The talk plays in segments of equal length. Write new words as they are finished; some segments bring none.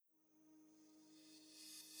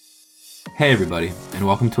Hey everybody, and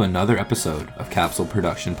welcome to another episode of Capsule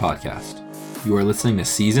Production Podcast. You are listening to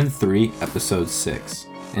Season 3, Episode 6.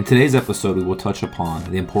 In today's episode, we will touch upon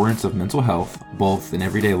the importance of mental health, both in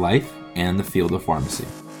everyday life and the field of pharmacy.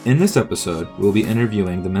 In this episode, we will be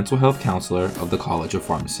interviewing the mental health counselor of the College of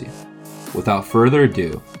Pharmacy. Without further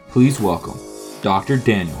ado, please welcome Dr.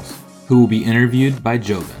 Daniels, who will be interviewed by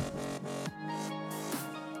Joven.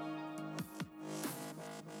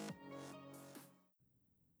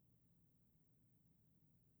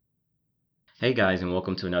 Hey guys, and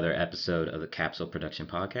welcome to another episode of the Capsule Production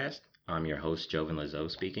Podcast. I'm your host, Joven Lazo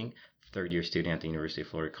speaking, third year student at the University of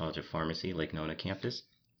Florida College of Pharmacy, Lake Nona campus.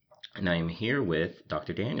 And I am here with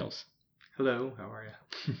Dr. Daniels. Hello, how are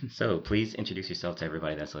you? So please introduce yourself to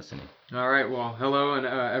everybody that's listening. All right, well, hello and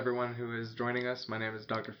everyone who is joining us. My name is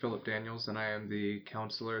Dr. Philip Daniels, and I am the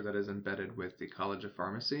counselor that is embedded with the College of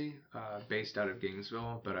Pharmacy, based out of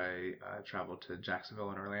Gainesville, but I travel to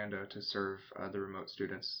Jacksonville and Orlando to serve the remote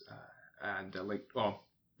students and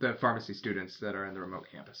the pharmacy students that are in the remote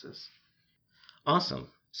campuses.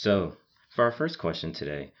 Awesome. So for our first question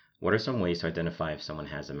today, what are some ways to identify if someone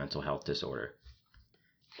has a mental health disorder?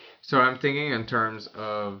 So I'm thinking in terms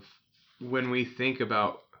of when we think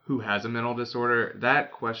about who has a mental disorder,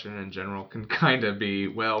 that question in general can kind of be,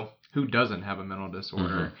 well, who doesn't have a mental disorder?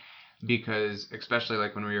 Mm-hmm. Because especially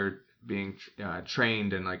like when we were being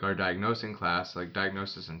trained in like our diagnosing class, like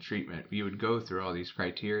diagnosis and treatment, we would go through all these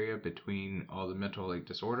criteria between all the mental like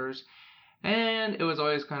disorders, and it was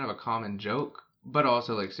always kind of a common joke, but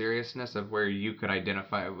also like seriousness of where you could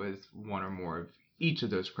identify with one or more of each of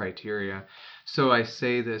those criteria. So I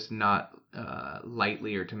say this not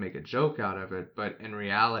lightly or to make a joke out of it, but in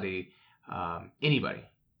reality, anybody,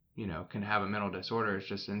 can have a mental disorder. It's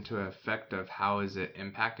just into effect of how is it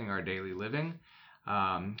impacting our daily living.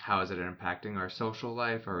 How is it impacting our social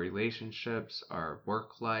life, our relationships, our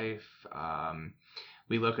work life?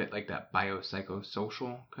 We look at like that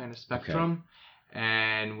biopsychosocial kind of spectrum. Okay.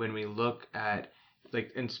 And when we look at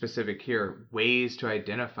like in specific here, ways to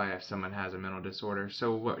identify if someone has a mental disorder.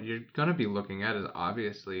 So what you're going to be looking at is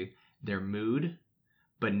obviously their mood,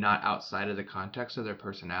 but not outside of the context of their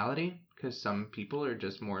personality. Because some people are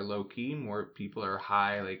just more low-key, more people are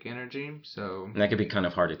high, like, energy, so... And that could be kind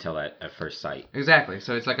of hard to tell at first sight. Exactly.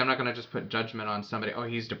 So it's like I'm not going to just put judgment on somebody, oh,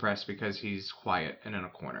 he's depressed because he's quiet and in a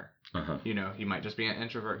corner. Uh-huh. He might just be an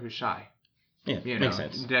introvert who's shy. Yeah, makes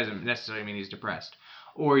sense. It doesn't necessarily mean he's depressed.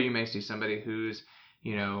 Or you may see somebody who's,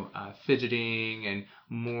 fidgeting and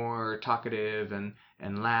more talkative and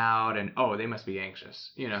loud and, oh, they must be anxious.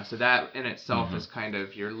 So that in itself is kind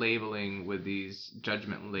of, you're labeling with these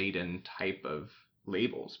judgment-laden type of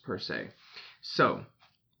labels per se. So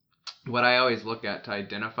what I always look at to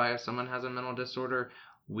identify if someone has a mental disorder,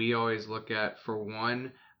 we always look at, for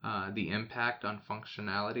one, the impact on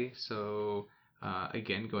functionality. So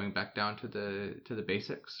again, going back down to the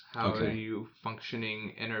basics, how are you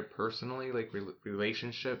functioning interpersonally, like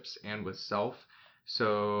relationships and with self?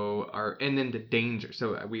 So and then the danger.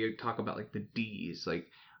 So we talk about like the D's, like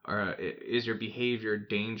is your behavior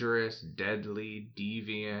dangerous, deadly,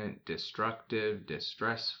 deviant, destructive,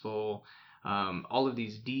 distressful? All of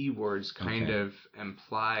these D words kind of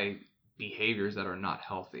imply behaviors that are not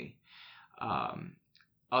healthy.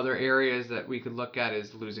 Other areas that we could look at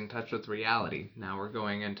is losing touch with reality. Now we're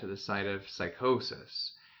going into the side of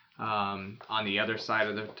psychosis. On the other side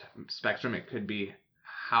of the spectrum, it could be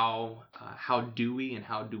how do we and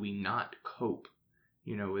how do we not cope,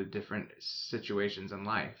 with different situations in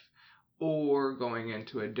life. Or going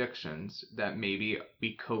into addictions that maybe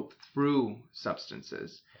we cope through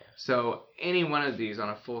substances. So any one of these on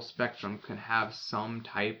a full spectrum can have some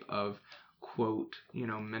type of, quote,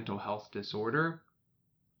 mental health disorder.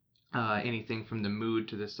 Anything from the mood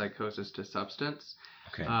to the psychosis to substance.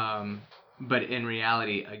 Okay. But in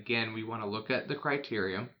reality, again, we want to look at the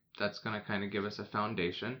criteria. That's going to kind of give us a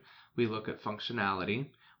foundation. We look at functionality.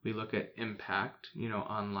 We look at impact,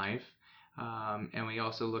 on life. And we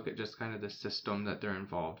also look at just kind of the system that they're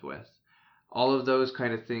involved with. All of those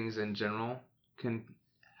kind of things in general can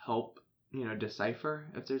help decipher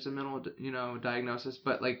if there's a mental, diagnosis.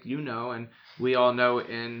 But like, and we all know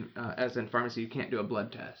as in pharmacy, you can't do a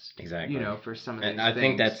blood test. Exactly. For some of these things. I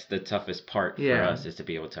think that's the toughest part for us, is to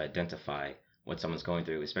be able to identify what someone's going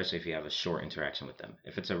through, especially if you have a short interaction with them.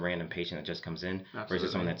 If it's a random patient that just comes in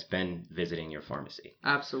versus someone that's been visiting your pharmacy.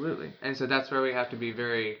 Absolutely. And so that's where we have to be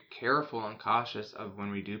very careful and cautious of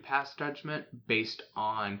when we do pass judgment based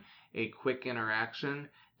on a quick interaction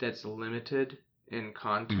that's limited in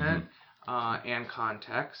content. And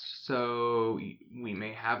context. So we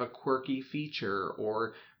may have a quirky feature,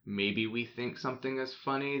 or maybe we think something is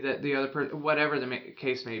funny that the other person, whatever the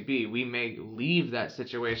case may be, we may leave that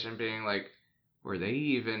situation being like, were they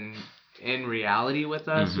even in reality with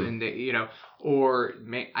us? Mhm. And they, you know, or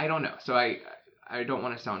I don't know. So I don't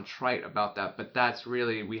want to sound trite about that, but that's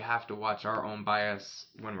really, we have to watch our own bias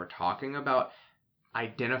when we're talking about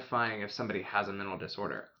identifying if somebody has a mental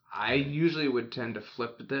disorder. I usually would tend to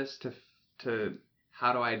flip this to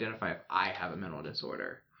how do I identify if I have a mental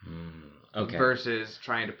disorder? Okay. Versus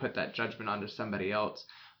trying to put that judgment onto somebody else.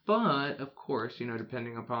 But of course, you know,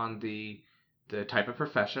 depending upon the type of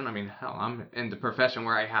profession. I mean, hell, I'm in the profession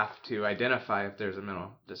where I have to identify if there's a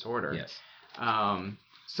mental disorder. Yes.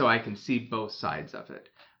 So I can see both sides of it.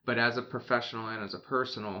 But as a professional and as a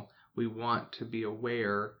personal, we want to be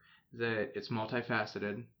aware that it's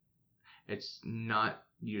multifaceted. It's not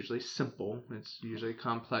usually simple. It's usually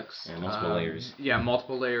complex. Yeah, multiple layers. Yeah,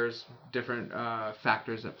 multiple layers, different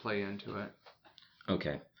factors that play into it.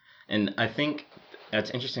 Okay. And I think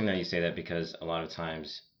that's interesting that you say that, because a lot of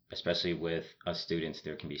times, especially with us students,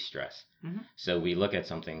 there can be stress. Mhm. So we look at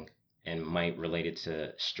something and might relate it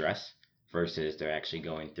to stress versus they're actually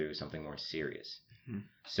going through something more serious. Mhm.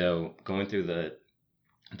 So going through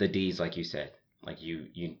the D's, like you said, like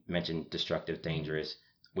you mentioned, destructive, dangerous,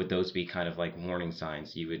 would those be kind of like warning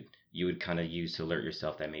signs you would kind of use to alert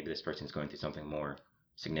yourself that maybe this person's going through something more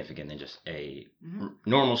significant than just a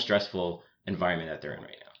normal stressful environment that they're in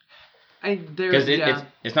right now? Because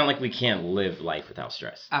it's not like we can't live life without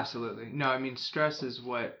stress. Absolutely. No, I mean, stress is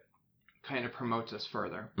what kind of promotes us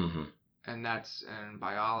further. Mm-hmm. And that's in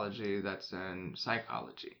biology, that's in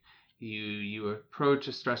psychology. You approach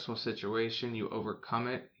a stressful situation, you overcome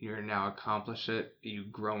it, you now accomplish it,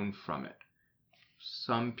 you've grown from it.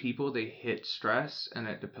 Some people, they hit stress and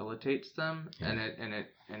it debilitates them, and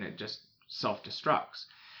it just self-destructs.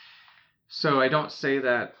 So I don't say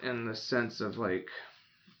that in the sense of like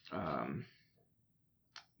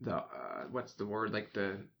what's the word, like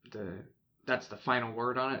the that's the final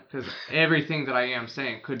word on it, because everything that I am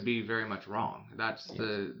saying could be very much wrong. That's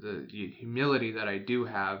the humility that I do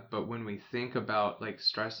have. But when we think about like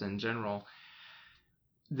stress in general,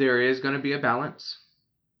 there is going to be a balance.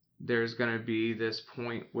 There's going to be this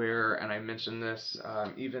point where, and I mentioned this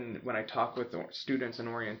even when I talk with students in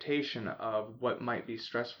orientation, of what might be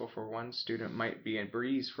stressful for one student might be a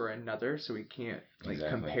breeze for another, so we can't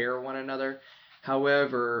compare one another.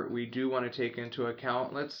 However, we do want to take into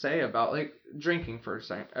account, let's say, about like drinking, for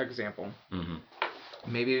example. Mm-hmm.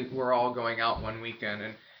 Maybe we're all going out one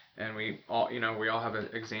weekend and we all have an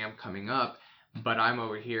exam coming up, but I'm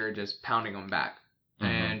over here just pounding them back.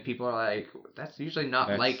 Mm-hmm. And people are like, that's usually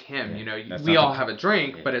not like him. Yeah, we all have a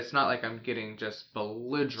drink, but it's not like I'm getting just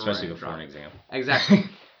belligerent. Especially before an exam. Exactly.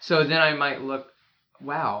 So then I might look,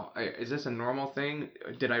 wow, is this a normal thing?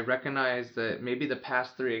 Did I recognize that maybe the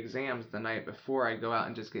past 3 exams the night before I go out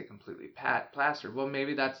and just get completely plastered? Well,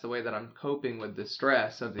 maybe that's the way that I'm coping with the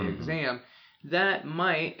stress of the exam. That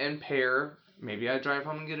might impair, maybe I drive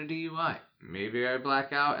home and get a DUI. Maybe I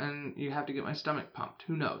black out and you have to get my stomach pumped.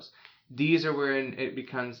 Who knows? These are when it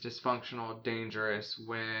becomes dysfunctional, dangerous,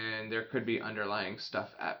 when there could be underlying stuff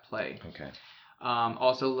at play. Okay.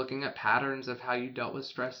 Also looking at patterns of how you dealt with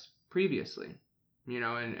stress previously.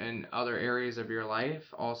 In other areas of your life,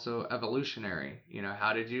 also evolutionary.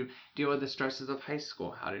 How did you deal with the stresses of high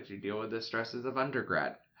school? How did you deal with the stresses of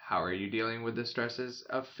undergrad? How are you dealing with the stresses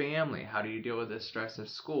of family? How do you deal with the stress of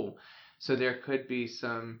school? So there could be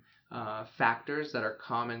some factors that are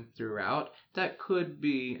common throughout that could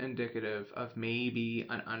be indicative of maybe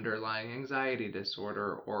an underlying anxiety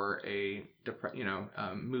disorder or a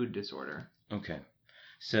mood disorder. Okay.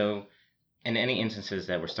 So in any instances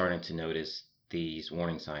that we're starting to notice these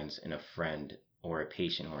warning signs in a friend or a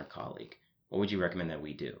patient or a colleague, what would you recommend that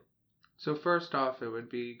we do? So first off, it would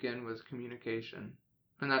begin with communication.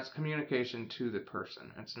 And that's communication to the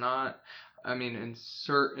person. It's not, in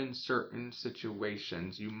certain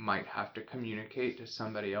situations, you might have to communicate to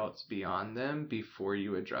somebody else beyond them before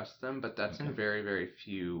you address them, but that's in very, very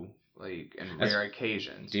few, rare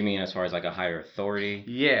occasions. Do you mean as far as like a higher authority?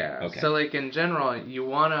 Yeah. Okay. So in general, you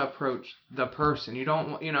want to approach the person. You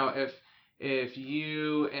don't, if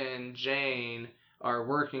you and Jane are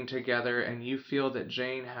working together and you feel that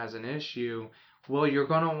Jane has an issue, well, you're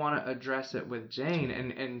going to want to address it with Jane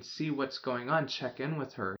and see what's going on, check in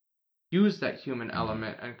with her. Use that human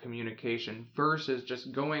element and communication versus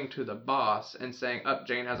just going to the boss and saying,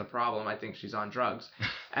 Jane has a problem, I think she's on drugs.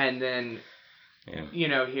 And then,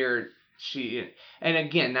 here she... And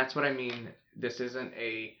again, that's what I mean. This isn't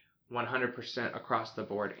a 100% across the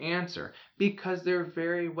board answer, because there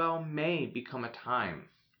very well may become a time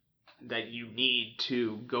that you need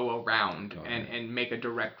to go around and make a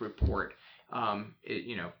direct report.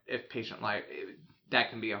 If patient life, that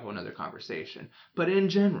can be a whole nother conversation. But in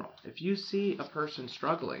general, if you see a person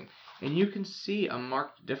struggling and you can see a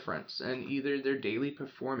marked difference in either their daily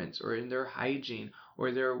performance or in their hygiene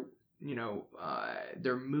or their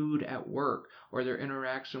mood at work or their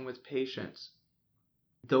interaction with patients,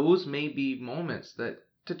 those may be moments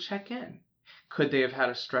to check in. Could they have had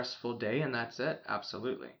a stressful day and that's it?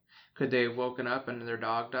 Absolutely. Could they have woken up and their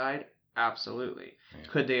dog died? Absolutely. Yeah.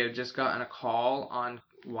 Could they have just gotten a call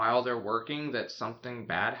while they're working that something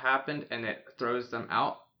bad happened and it throws them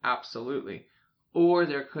out? Absolutely. Or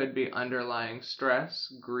there could be underlying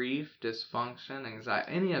stress, grief, dysfunction,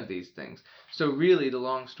 anxiety, any of these things. So really, the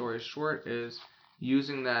long story short is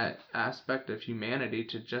using that aspect of humanity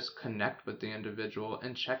to just connect with the individual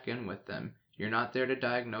and check in with them. You're not there to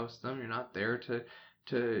diagnose them. You're not there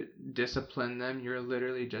to discipline them. You're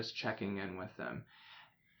literally just checking in with them.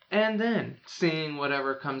 And then seeing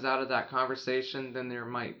whatever comes out of that conversation, then there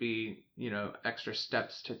might be, extra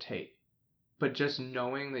steps to take. But just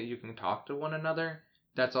knowing that you can talk to one another,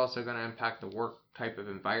 that's also going to impact the work type of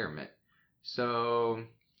environment. So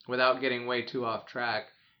without getting way too off track,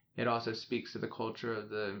 it also speaks to the culture of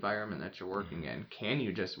the environment that you're working in. Can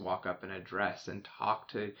you just walk up and address and talk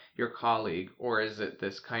to your colleague? Or is it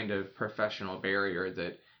this kind of professional barrier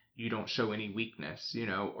that you don't show any weakness,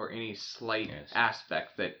 or any slight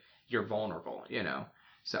aspect that you're vulnerable,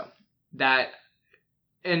 So that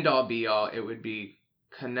end all be all, it would be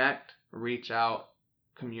connect, reach out,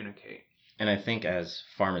 communicate. And I think as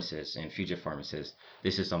pharmacists and future pharmacists,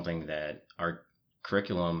 this is something that our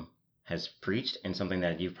curriculum has preached and something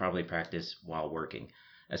that you've probably practiced while working,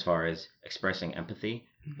 as far as expressing empathy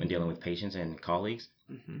when dealing with patients and colleagues,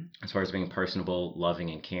 as far as being personable, loving,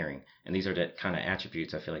 and caring. And these are the kind of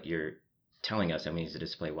attributes I feel like you're telling us that we need to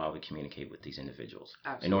display while we communicate with these individuals.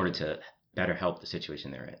 Absolutely. In order to better help the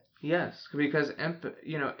situation they're in. Yes, because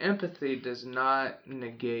empathy does not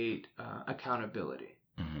negate accountability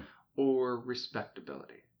or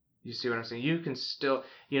respectability. You see what I'm saying? You can still,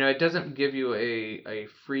 it doesn't give you a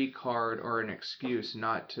free card or an excuse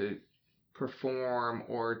not to perform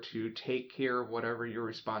or to take care of whatever your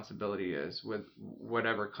responsibility is with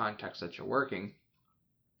whatever context that you're working.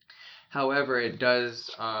 However, it does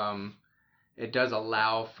allow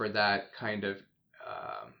for that kind of,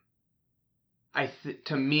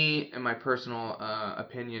 to me, in my personal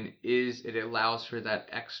opinion, it allows for that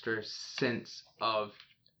extra sense of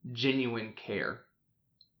genuine care.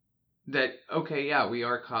 That, okay, yeah, we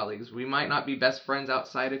are colleagues. We might not be best friends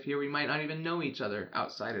outside of here. We might not even know each other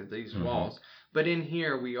outside of these walls. But in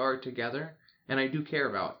here, we are together, and I do care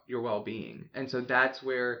about your well-being. And so that's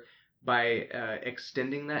where, by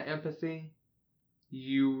extending that empathy,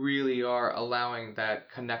 you really are allowing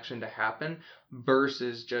that connection to happen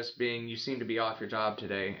versus just being, you seem to be off your job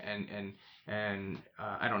today, and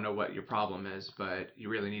I don't know what your problem is, but you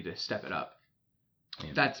really need to step it up.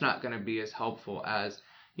 Yeah. That's not going to be as helpful as,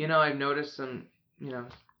 I've noticed some,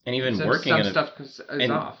 and even working some stuff is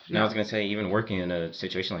off. Now I was going to say, even working in a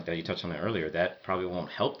situation like that, you touched on that earlier, that probably won't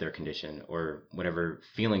help their condition or whatever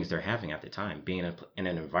feelings they're having at the time, being in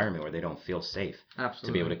an environment where they don't feel safe. Absolutely.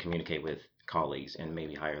 To be able to communicate with colleagues and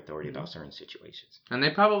maybe higher authority about certain situations. And they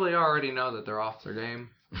probably already know that they're off their game.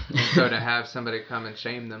 And so to have somebody come and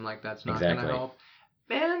shame them like that's not going to help.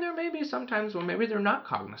 And there may be some times when maybe they're not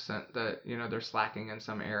cognizant that, they're slacking in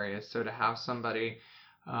some areas. So to have somebody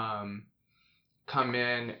come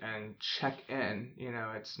in and check in,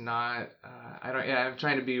 it's not, I'm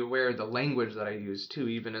trying to be aware of the language that I use too,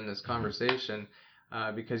 even in this conversation,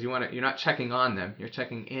 because you're not checking on them, you're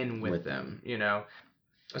checking in with them,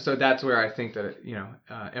 So that's where I think that,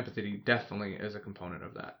 empathy definitely is a component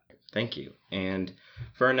of that. Thank you. And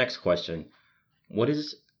for our next question, what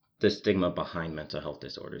is the stigma behind mental health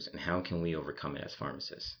disorders and how can we overcome it as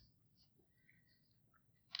pharmacists?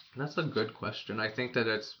 That's a good question. I think that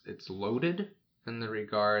it's loaded in the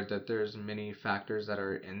regard that there's many factors that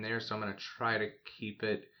are in there. So I'm going to try to keep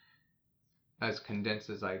it as condensed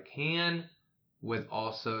as I can, with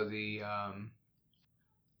also the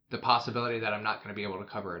possibility that I'm not going to be able to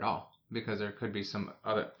cover it all, because there could be some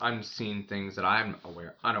other unseen things that I'm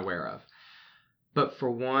unaware of. But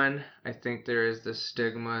for one, I think there is the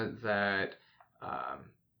stigma that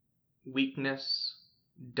weakness,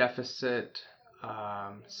 deficit,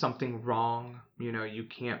 something wrong, you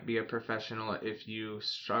can't be a professional if you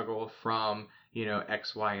struggle from,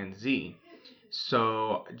 X, Y, and Z.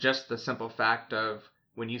 So just the simple fact of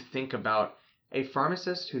when you think about a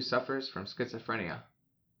pharmacist who suffers from schizophrenia,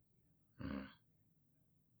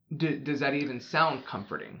 does that even sound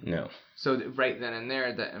comforting? No. So right then and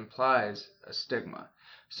there, that implies a stigma.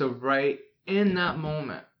 So right in that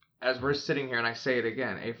moment, as we're sitting here, and I say it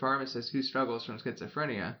again, a pharmacist who struggles from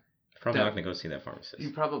schizophrenia, Probably not going to go see that pharmacist.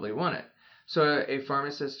 you probably want it. So a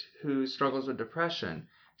pharmacist who struggles with depression,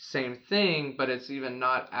 same thing, but it's even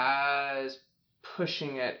not as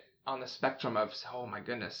pushing it on the spectrum of, oh my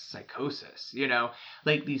goodness, psychosis,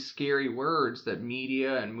 like these scary words that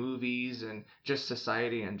media and movies and just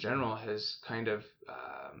society in general has kind of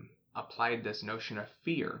applied this notion of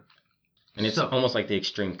fear. And it's almost like the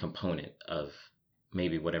extreme component of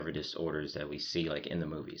maybe whatever disorders that we see, like in the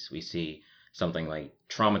movies. We see something like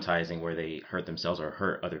traumatizing where they hurt themselves or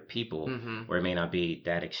hurt other people, where it may not be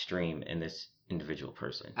that extreme in this individual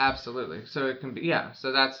person. Absolutely. So it can be, yeah.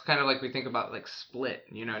 So that's kind of like we think about like Split.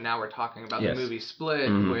 Now we're talking about the movie Split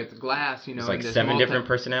with Glass. It's like 7 different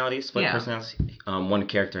personalities, split personalities. One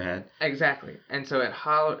character had. Exactly. And so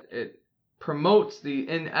it promotes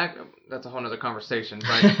that's a whole other conversation.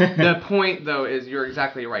 But the point though is you're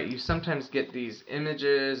exactly right. You sometimes get these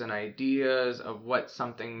images and ideas of what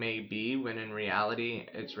something may be when in reality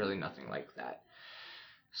it's really nothing like that.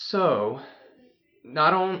 So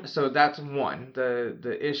that's one,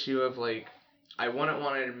 the issue of like, I wouldn't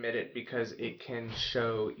want to admit it because it can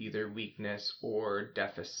show either weakness or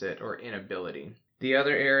deficit or inability. The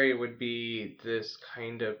other area would be this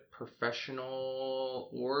kind of professional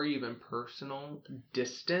or even personal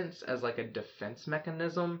distance as like a defense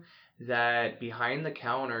mechanism, that behind the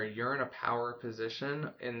counter you're in a power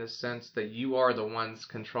position in the sense that you are the ones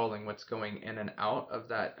controlling what's going in and out of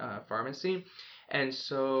that pharmacy. And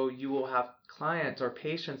so you will have clients or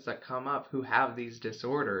patients that come up who have these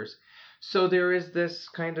disorders. So there is this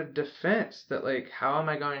kind of defense that like, how am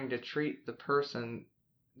I going to treat the person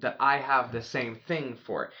that I have the same thing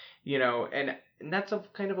for? And that's a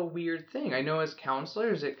kind of a weird thing. I know as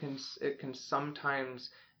counselors it can sometimes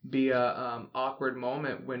be a awkward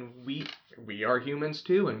moment when we are humans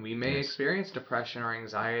too, and we may experience depression or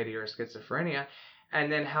anxiety or schizophrenia. And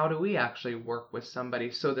then how do we actually work with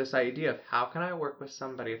somebody? So this idea of how can I work with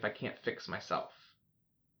somebody if I can't fix myself?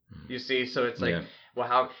 You see, so it's like, well,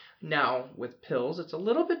 how now with pills, it's a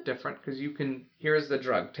little bit different because here's the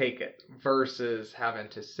drug, take it, versus having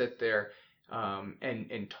to sit there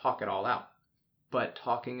and talk it all out. But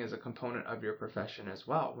talking is a component of your profession as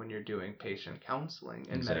well when you're doing patient counseling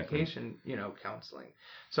and medication, counseling.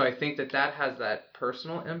 So I think that has that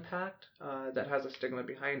personal impact that has a stigma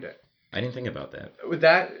behind it. I didn't think about that. With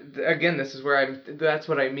that, again, this is where that's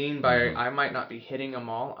what I mean by I might not be hitting them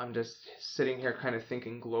all. I'm just sitting here kind of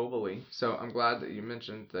thinking globally. So I'm glad that you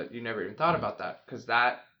mentioned that you never even thought about that, because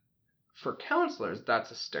that, for counselors,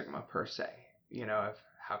 that's a stigma per se. Of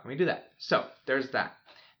how can we do that? So there's that.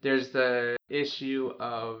 There's the issue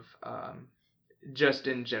of just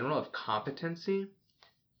in general of competency.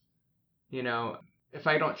 If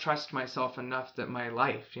I don't trust myself enough that my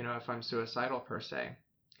life, if I'm suicidal per se,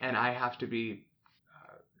 and I have to be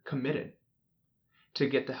committed to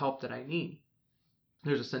get the help that I need,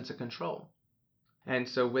 there's a sense of control. And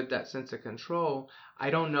so with that sense of control, I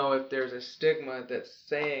don't know if there's a stigma that's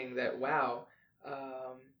saying that, wow,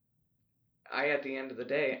 at the end of the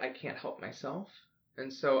day, I can't help myself.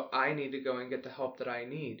 And so I need to go and get the help that I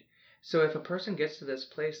need. So if a person gets to this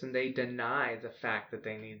place and they deny the fact that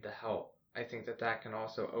they need the help, I think that can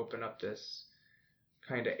also open up this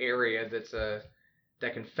kind of area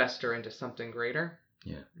that can fester into something greater.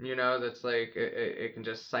 Yeah. That's like, it can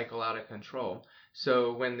just cycle out of control.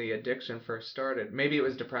 So when the addiction first started, maybe it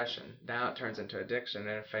was depression. Now it turns into addiction.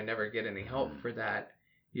 And if I never get any help for that,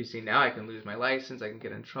 you see, now I can lose my license, I can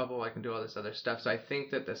get in trouble, I can do all this other stuff. So I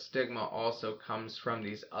think that the stigma also comes from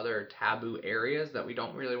these other taboo areas that we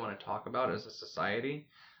don't really want to talk about as a society,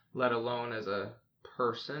 let alone as a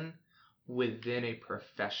person within a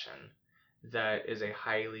profession that is a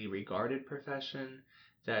highly regarded profession,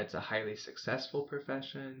 that's a highly successful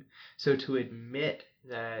profession. So to admit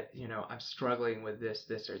that, I'm struggling with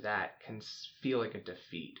this or that can feel like a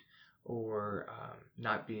defeat or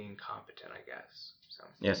not being competent, I guess. So.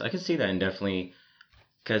 Yes, I can see that, and definitely,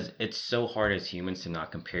 because it's so hard as humans to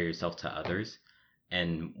not compare yourself to others.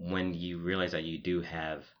 And when you realize that you do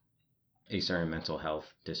have a certain mental health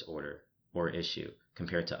disorder or issue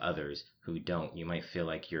compared to others who don't, you might feel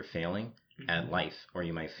like you're failing at life, or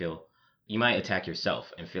you might attack yourself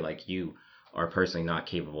and feel like you are personally not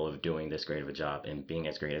capable of doing this great of a job and being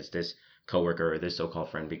as great as this coworker or this so-called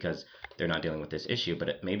friend because they're not dealing with this issue,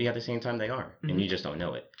 but maybe at the same time they are, and you just don't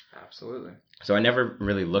know it. Absolutely. So I never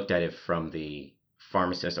really looked at it from the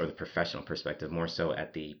pharmacist or the professional perspective, more so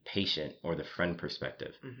at the patient or the friend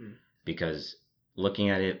perspective, because looking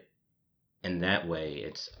at it in that way,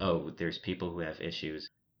 it's, oh, there's people who have issues.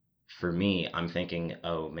 For me, I'm thinking,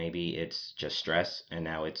 oh, maybe it's just stress and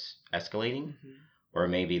now it's escalating. Mm-hmm. Or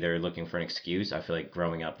maybe they're looking for an excuse. I feel like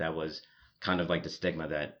growing up, that was kind of like the stigma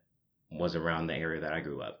that was around the area that I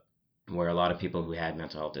grew up, where a lot of people who had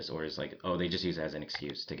mental health disorders, like, oh, they just use it as an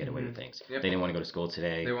excuse to get away with things. Yep. They didn't want to go to school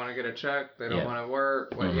today. They want to get a check. They don't Yeah. want to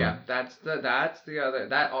work. Well, yeah, that's the other.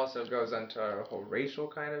 That also goes into a whole racial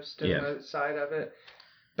kind of stigma side of it.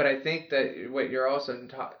 But I think that what you're also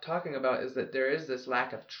talking about is that there is this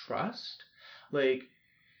lack of trust. Like,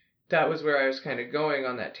 that was where I was kind of going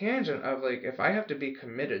on that tangent of, like, if I have to be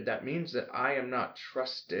committed, that means that I am not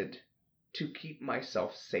trusted to keep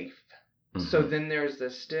myself safe. So then there's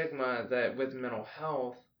this stigma that with mental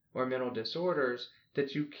health or mental disorders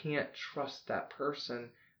that you can't trust that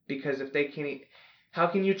person, because if they can't, how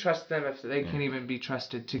can you trust them if they can't even be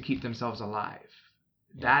trusted to keep themselves alive?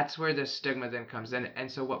 That's where the stigma then comes in. And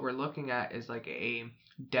so what we're looking at is like a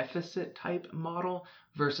deficit type model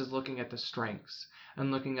versus looking at the strengths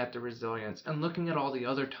and looking at the resilience and looking at all the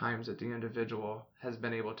other times that the individual has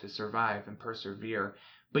been able to survive and persevere.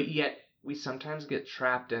 But yet we sometimes get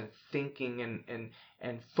trapped in thinking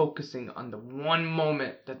and focusing on the one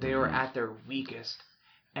moment that they were at their weakest,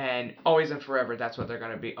 and always and forever that's what they're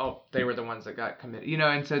going to be. Oh, they were the ones that got committed,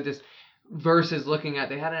 and so this versus looking at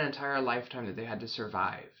they had an entire lifetime that they had to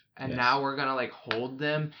survive, and now we're going to like hold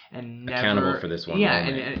them and never accountable for this one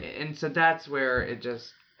moment. And so that's where it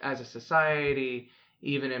just, as a society,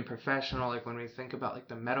 even in professional, like when we think about like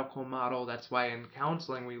the medical model, that's why in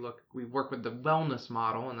counseling we work with the wellness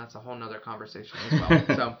model, and that's a whole nother conversation as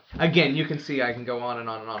well. So again, you can see I can go on and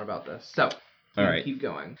on and on about this. So all right, keep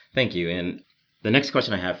going. Thank you. And the next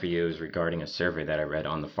question I have for you is regarding a survey that I read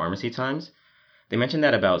on the Pharmacy Times. They mentioned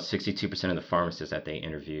that about 62% of the pharmacists that they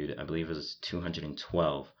interviewed, I believe it was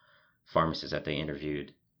 212 pharmacists that they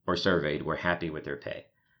interviewed or surveyed, were happy with their pay,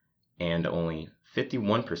 and only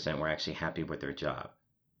 51% were actually happy with their job.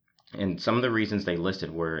 And some of the reasons they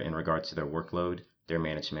listed were in regards to their workload, their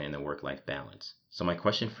management, and their work-life balance. So my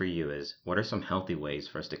question for you is, what are some healthy ways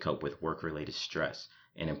for us to cope with work-related stress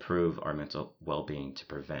and improve our mental well-being to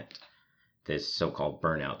prevent this so-called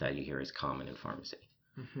burnout that you hear is common in pharmacy?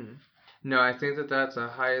 Mm-hmm. No, I think that that's a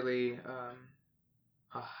highly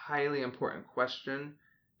important question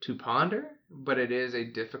to ponder, but it is a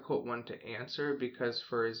difficult one to answer, because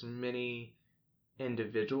for as many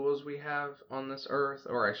individuals we have on this earth,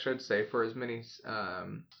 or I should say for as many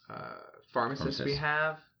pharmacists we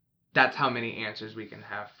have, that's how many answers we can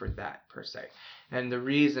have for that per se. And the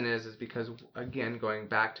reason is because, again, going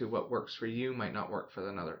back to what works for you might not work for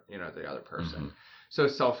the other person. So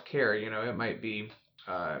self-care, it might be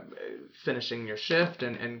finishing your shift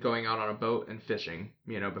and going out on a boat and fishing.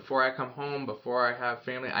 Before I come home, before I have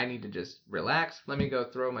family, I need to just relax. Let me go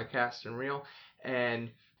throw my cast and reel and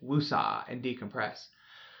woosah and decompress.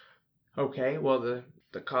 Okay, well,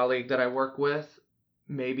 the colleague that I work with,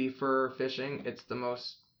 maybe for fishing,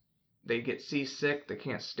 they get seasick, they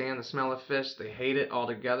can't stand the smell of fish, they hate it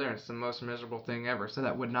altogether, and it's the most miserable thing ever. So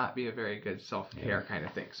that would not be a very good self-care kind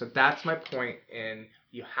of thing. So that's my point, and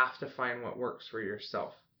you have to find what works for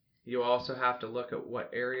yourself. You also have to look at what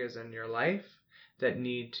areas in your life that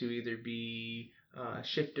need to either be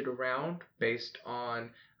shifted around based on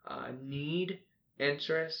need,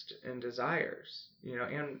 interest, and desires.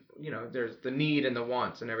 There's the need and the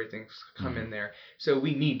wants and everything's come in there. So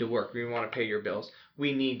we need to work. We want to pay your bills.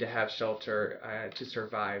 We need to have shelter to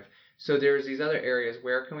survive. So there's these other areas.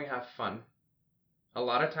 Where can we have fun? A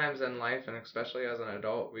lot of times in life, and especially as an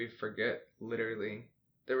adult, we forget literally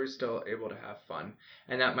that we're still able to have fun.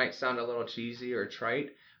 And that might sound a little cheesy or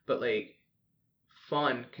trite, but like,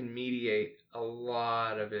 fun can mediate a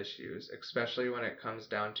lot of issues, especially when it comes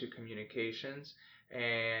down to communications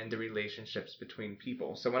and the relationships between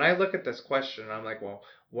people. So when I look at this question, I'm like, well,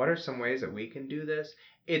 what are some ways that we can do this?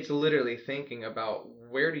 It's literally thinking about,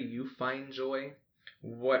 where do you find joy?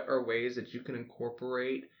 What are ways that you can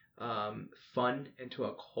incorporate fun into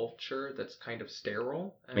a culture that's kind of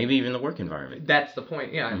sterile? Maybe even the work environment. That's the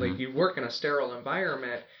point. Yeah, like you work in a sterile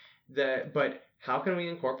environment, but how can we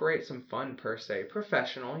incorporate some fun per se?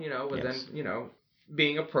 Professional, within,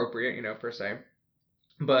 being appropriate, per se.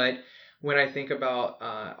 But when I think about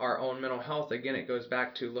our own mental health, again, it goes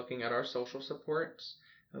back to looking at our social supports,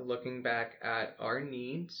 looking back at our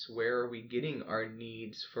needs. Where are we getting our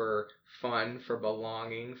needs for fun, for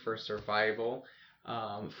belonging, for survival,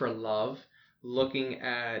 for love? Looking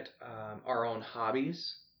at our own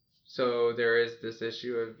hobbies. So there is this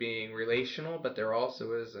issue of being relational, but there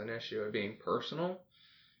also is an issue of being personal.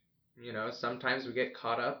 Sometimes we get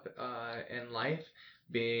caught up in life,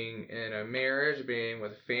 being in a marriage, being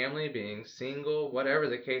with family, being single, whatever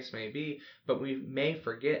the case may be, but we may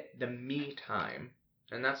forget the me time.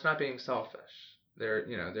 And that's not being selfish.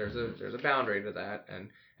 There's a boundary to that, and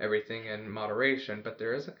everything in moderation, but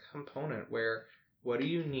there is a component where what do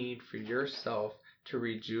you need for yourself to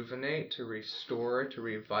rejuvenate, to restore, to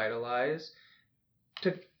revitalize,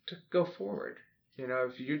 to go forward.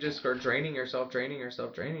 If you just are draining yourself,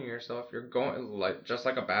 you're going just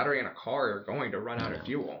like a battery in a car, you're going to run out of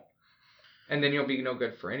fuel. And then you'll be no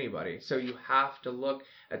good for anybody. So you have to look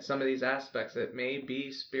at some of these aspects that may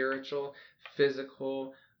be spiritual,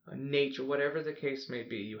 physical, nature, whatever the case may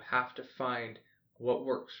be. You have to find what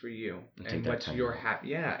works for you and what's your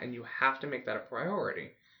and you have to make that a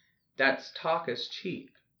priority. That's talk is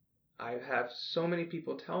cheap. I have so many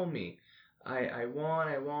people tell me, I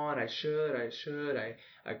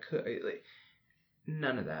could.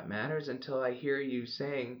 None of that matters until I hear you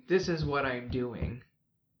saying, this is what I'm doing,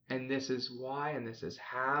 and this is why, and this is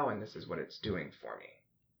how, and this is what it's doing for me.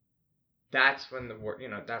 That's when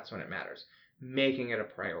that's when it matters. Making it a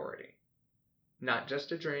priority. Not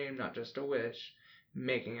just a dream, not just a wish,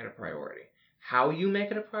 making it a priority. How you make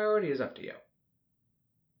it a priority is up to you.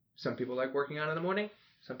 Some people like working out in the morning.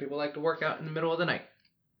 Some people like to work out in the middle of the night.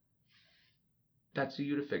 That's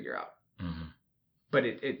you to figure out. Mm-hmm. But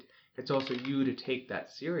it's also you to take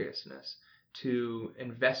that seriousness, to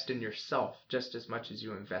invest in yourself just as much as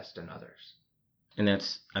you invest in others. And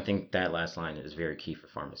I think that last line is very key for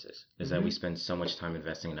pharmacists, is that we spend so much time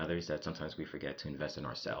investing in others that sometimes we forget to invest in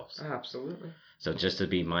ourselves. Absolutely. So just to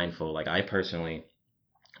be mindful, like I personally,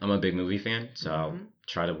 I'm a big movie fan, so I'll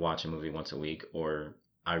try to watch a movie once a week, or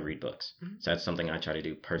I read books. So that's something I try to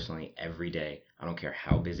do personally every day. I don't care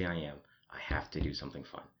how busy I am. I have to do something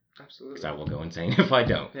fun. Absolutely. Because I will go insane if I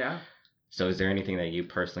don't. Yeah. So is there anything that you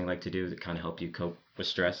personally like to do that kind of help you cope with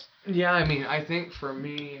stress? Yeah, I think for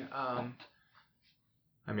me,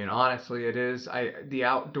 honestly, it is the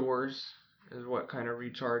outdoors is what kind of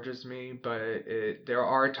recharges me. But there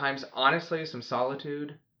are times, honestly, some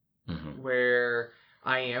solitude where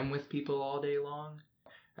I am with people all day long.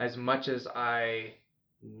 As much as I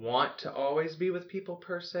want to always be with people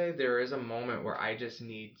per se, there is a moment where I just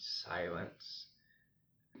need silence.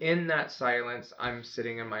 In that silence, I'm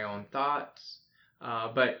sitting in my own thoughts.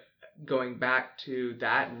 But going back to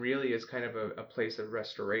that really is kind of a place of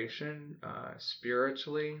restoration,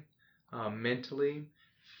 spiritually, mentally,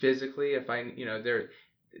 physically. If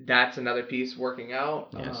that's another piece, working out.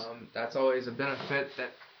 Yes. That's always a benefit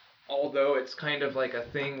that, although it's kind of like a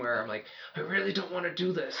thing where I'm like, I really don't want to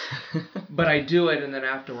do this, but I do it, and then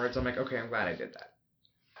afterwards I'm like, okay, I'm glad I did that.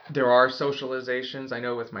 There are socializations, I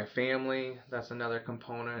know, with my family. That's another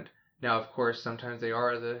component. Now, of course, sometimes they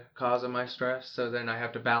are the cause of my stress, so then I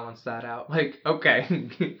have to balance that out. Like, okay,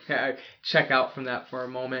 check out from that for a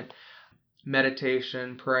moment.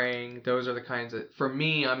 Meditation, praying, those are the kinds of... For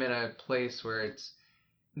me, I'm in a place where it's...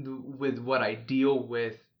 With what I deal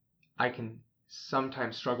with, I can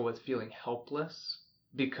sometimes struggle with feeling helpless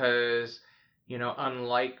because,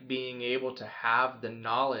 unlike being able to have the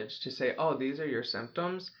knowledge to say, oh, these are your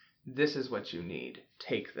symptoms, this is what you need,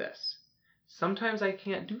 take this. Sometimes I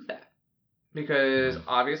can't do that because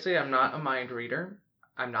obviously I'm not a mind reader.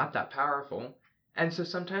 I'm not that powerful. And so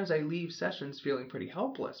sometimes I leave sessions feeling pretty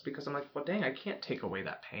helpless because I'm like, well, dang, I can't take away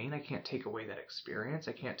that pain. I can't take away that experience.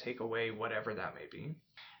 I can't take away whatever that may be.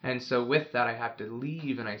 And so with that, I have to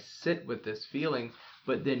leave and I sit with this feeling,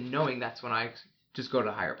 but then knowing that's when I just go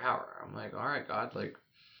to higher power. I'm like, all right, God, like,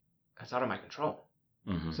 that's out of my control.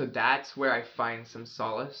 So that's where I find some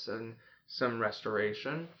solace and some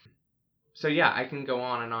restoration. So yeah, I can go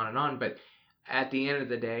on and on and on, but at the end of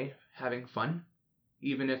the day, having fun,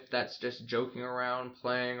 even if that's just joking around,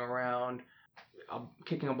 playing around,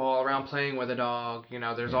 kicking a ball around, playing with a dog,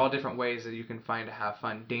 there's all different ways that you can find to have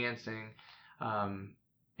fun, dancing,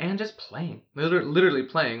 and just playing, literally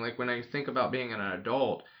playing. Like when I think about being an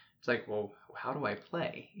adult, it's like, well, how do I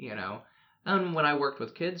play, And when I worked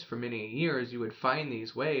with kids for many years, you would find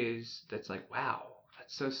these ways that's like, wow,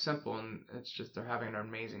 that's so simple, and it's just they're having an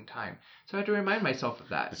amazing time. So I have to remind myself of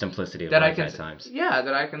that. The simplicity of that life at times. Yeah,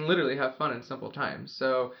 that I can literally have fun in simple times.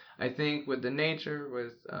 So I think with the nature,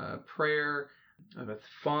 with prayer, with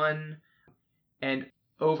fun, and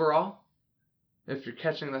overall, if you're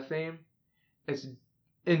catching the theme, it's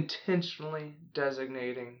intentionally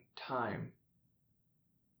designating time.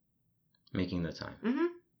 Making the time.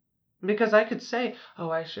 Because I could say, oh,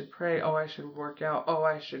 I should pray, oh, I should work out, oh,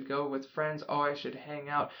 I should go with friends, oh, I should hang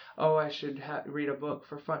out, oh, I should read a book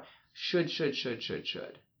for fun. Should.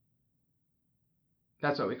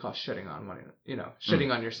 That's what we call shitting on one,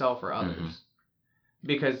 shitting on yourself or others.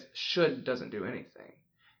 Because should doesn't do anything.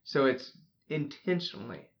 So it's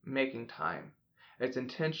intentionally making time. It's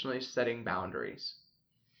intentionally setting boundaries.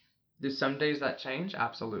 Do some days that change?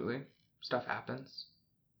 Absolutely. Stuff happens.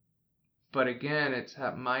 But again, it's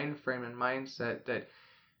that mind frame and mindset that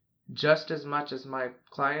just as much as my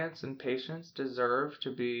clients and patients deserve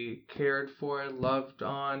to be cared for, loved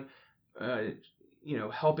on,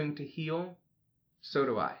 helping to heal, so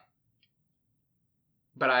do I.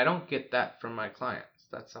 But I don't get that from my clients.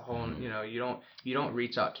 That's a whole, you don't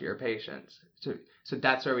reach out to your patients. So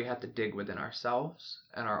that's where we have to dig within ourselves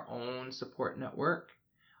and our own support network,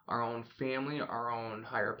 our own family, our own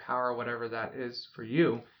higher power, whatever that is for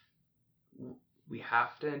you. We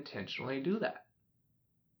have to intentionally do that.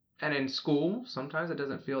 And in school, sometimes it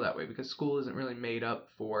doesn't feel that way because school isn't really made up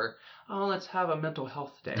for, let's have a mental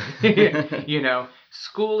health day.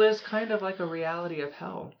 School is kind of like a reality of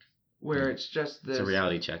hell where it's just this. It's a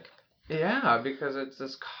reality check. Yeah, because it's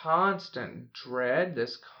this constant dread,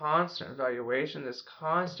 this constant evaluation, this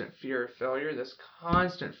constant fear of failure, this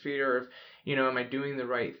constant fear of, am I doing the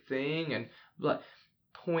right thing? And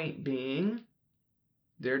point being,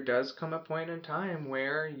 there does come a point in time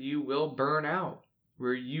where you will burn out,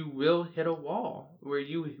 where you will hit a wall, where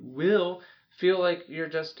you will feel like you're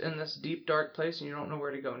just in this deep, dark place and you don't know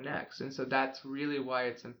where to go next. And so that's really why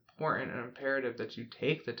it's important and imperative that you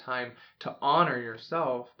take the time to honor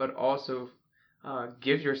yourself, but also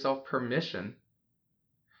give yourself permission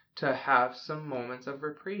to have some moments of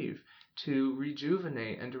reprieve, to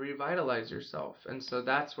rejuvenate and to revitalize yourself. And so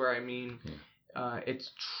that's where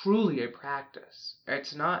it's truly a practice.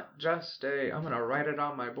 It's not just I'm going to write it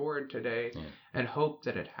on my board today and hope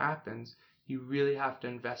that it happens. You really have to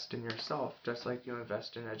invest in yourself, just like you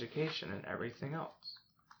invest in education and everything else.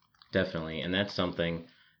 Definitely. And that's something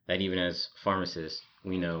that even as pharmacists,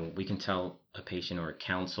 we know we can tell a patient or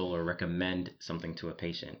counsel or recommend something to a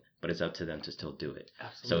patient, but it's up to them to still do it.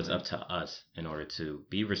 Absolutely. So it's up to us in order to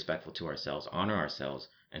be respectful to ourselves, honor ourselves,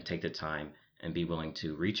 and take the time and be willing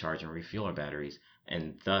to recharge and refuel our batteries.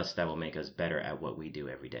 And thus, that will make us better at what we do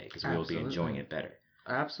every day because we will be enjoying it better.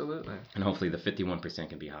 Absolutely. And hopefully the 51%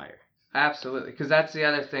 can be higher. Absolutely, because that's the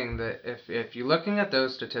other thing, that if you're looking at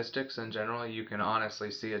those statistics in general, you can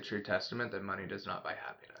honestly see a true testament that money does not buy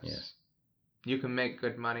happiness. Yes. You can make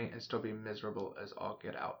good money and still be miserable as all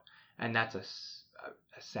get out. And that's a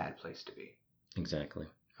sad place to be. Exactly.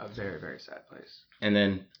 A very, very sad place. And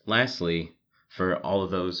then lastly, for all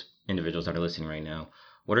of those individuals that are listening right now,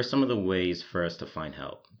 what are some of the ways for us to find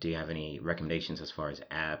help? Do you have any recommendations as far as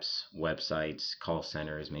apps, websites, call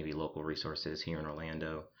centers, maybe local resources here in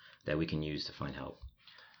Orlando that we can use to find help?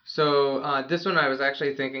 So this one I was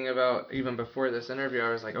actually thinking about even before this interview.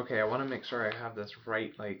 I was like, okay, I want to make sure I have this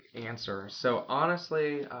right answer. So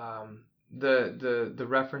honestly, the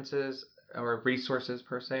references or resources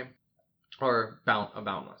per se are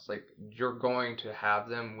boundless. Like, you're going to have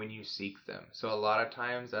them when you seek them. So a lot of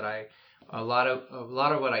times a lot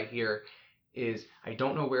of what I hear is, I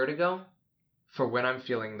don't know where to go for when I'm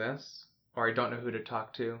feeling this, or I don't know who to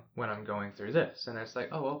talk to when I'm going through this. And it's like,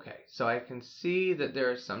 oh, okay. So I can see that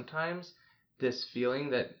there is sometimes this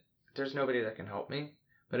feeling that there's nobody that can help me,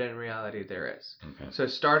 but in reality there is. Okay. So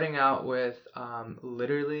starting out with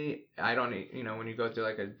literally, I don't, when you go through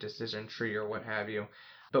like a decision tree or what have you,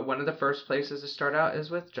 but one of the first places to start out is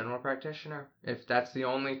with general practitioner. If that's the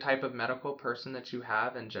only type of medical person that you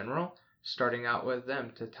have in general, starting out with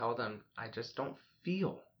them to tell them, I just don't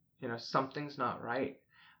feel, something's not right.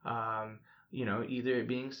 Either it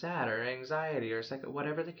being sad or anxiety or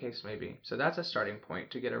whatever the case may be. So that's a starting point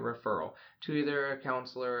to get a referral to either a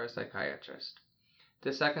counselor or a psychiatrist.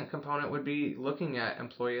 The second component would be looking at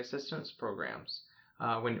employee assistance programs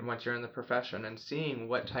once you're in the profession and seeing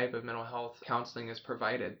what type of mental health counseling is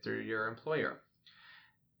provided through your employer.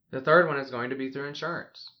 The third one is going to be through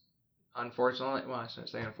insurance. Unfortunately, well, I shouldn't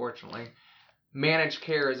say unfortunately, managed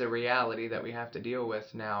care is a reality that we have to deal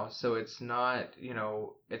with now. So it's not,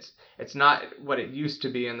 it's not what it used to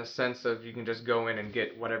be in the sense of you can just go in and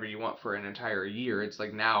get whatever you want for an entire year. It's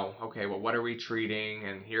like now, okay, well, what are we treating?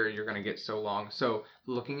 And here you're going to get so long. So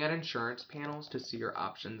looking at insurance panels to see your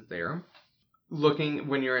options there. Looking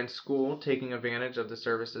when you're in school, taking advantage of the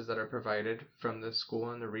services that are provided from the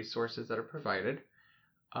school and the resources that are provided.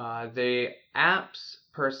 The apps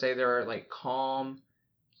per se, there are like Calm,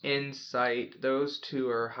 Insight. Those two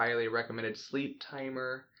are highly recommended. Sleep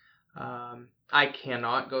Timer. I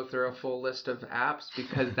cannot go through a full list of apps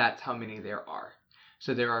because that's how many there are.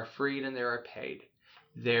 So there are free and there are paid.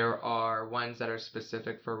 There are ones that are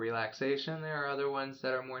specific for relaxation. There are other ones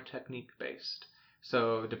that are more technique based.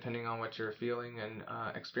 So depending on what you're feeling and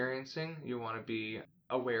experiencing, you want to be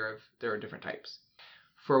aware of there are different types.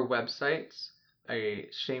 For websites, a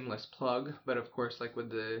shameless plug, but of course, like with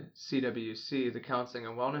the CWC, the Counseling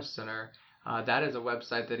and Wellness Center, that is a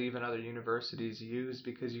website that even other universities use,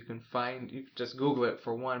 because you can just Google it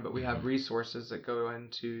for one, but we have resources that go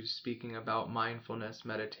into speaking about mindfulness,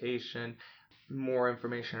 meditation, more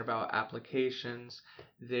information about applications.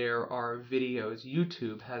 There are videos.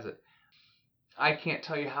 YouTube has it. I can't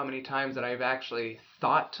tell you how many times that I've actually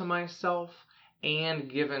thought to myself and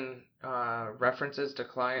given references to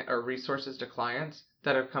resources to clients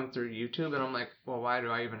that have come through YouTube, and I'm like, well, why do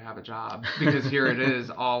I even have a job? Because here it is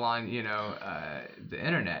all on, the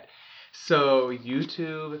internet. So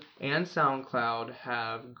YouTube and SoundCloud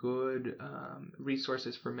have good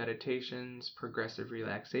resources for meditations, progressive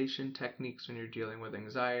relaxation techniques when you're dealing with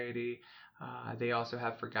anxiety. They also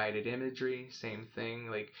have for guided imagery, same thing.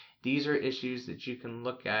 Like, these are issues that you can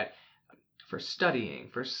look at for studying,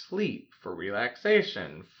 for sleep, for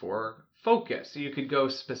relaxation, for focus. So you could go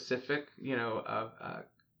specific,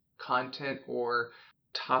 content or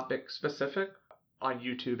topic specific on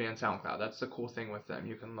YouTube and SoundCloud. That's the cool thing with them.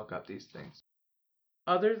 You can look up these things.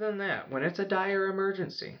 Other than that, when it's a dire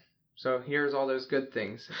emergency, so here's all those good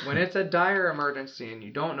things. When it's a dire emergency and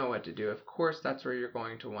you don't know what to do, of course, that's where you're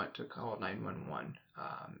going to want to call 911.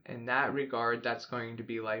 In that regard, that's going to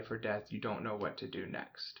be life or death. You don't know what to do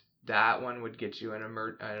next. That one would get you an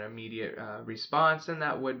immediate response, and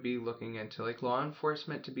that would be looking into like law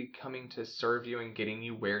enforcement to be coming to serve you and getting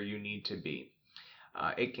you where you need to be.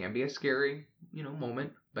 It can be a scary,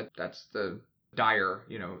 moment, but that's the dire,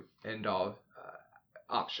 end all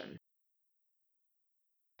option.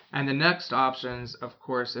 And the next options, of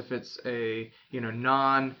course, if it's a,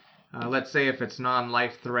 let's say if it's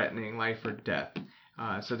non-life threatening, life or death.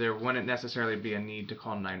 So there wouldn't necessarily be a need to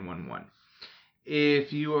call 911.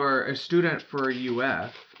 If you are a student for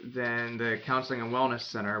UF, then the Counseling and Wellness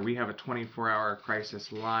Center, we have a 24-hour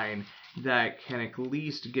crisis line that can at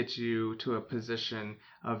least get you to a position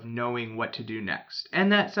of knowing what to do next.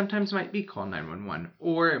 And that sometimes might be call 911,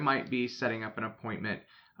 or it might be setting up an appointment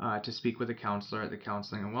to speak with a counselor at the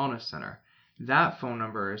Counseling and Wellness Center. That phone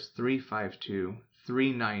number is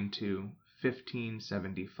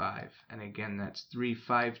 352-392-1575. And again, that's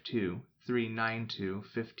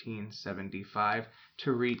 352-392-1575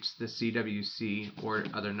 to reach the CWC, or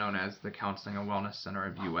other known as the Counseling and Wellness Center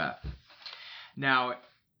of UF. Now,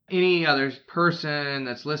 any other person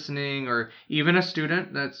that's listening, or even a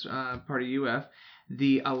student that's part of UF,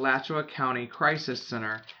 the Alachua County Crisis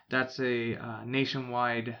Center, that's a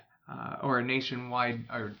nationwide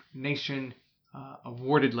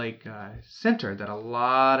awarded center that a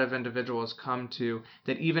lot of individuals come to,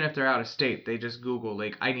 that even if they're out of state, they just Google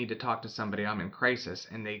I need to talk to somebody, I'm in crisis,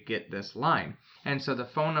 and they get this line. And so the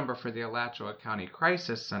phone number for the Alachua County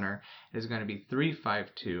Crisis Center is going to be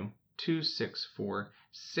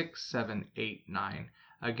 352-264-6789.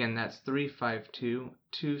 Again, that's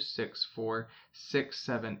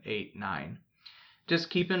 352-264-6789.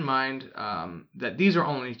 Just keep in mind that these are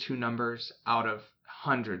only two numbers out of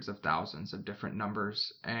hundreds of thousands of different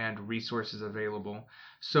numbers and resources available.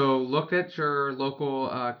 So look at your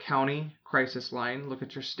local county crisis line, look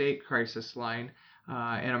at your state crisis line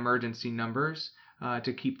and emergency numbers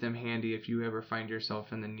to keep them handy if you ever find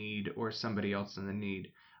yourself in the need or somebody else in the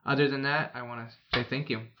need. Other than that, I want to say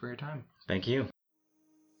thank you for your time. Thank you.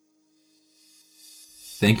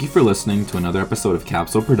 Thank you for listening to another episode of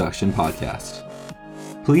Capsule Production Podcast.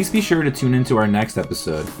 Please be sure to tune into our next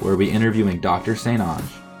episode where we'll be interviewing Dr. St. Ange.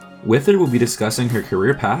 With her, we'll be discussing her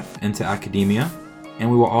career path into academia,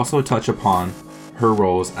 and we will also touch upon her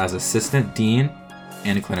roles as assistant dean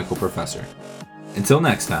and a clinical professor. Until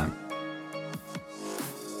next time.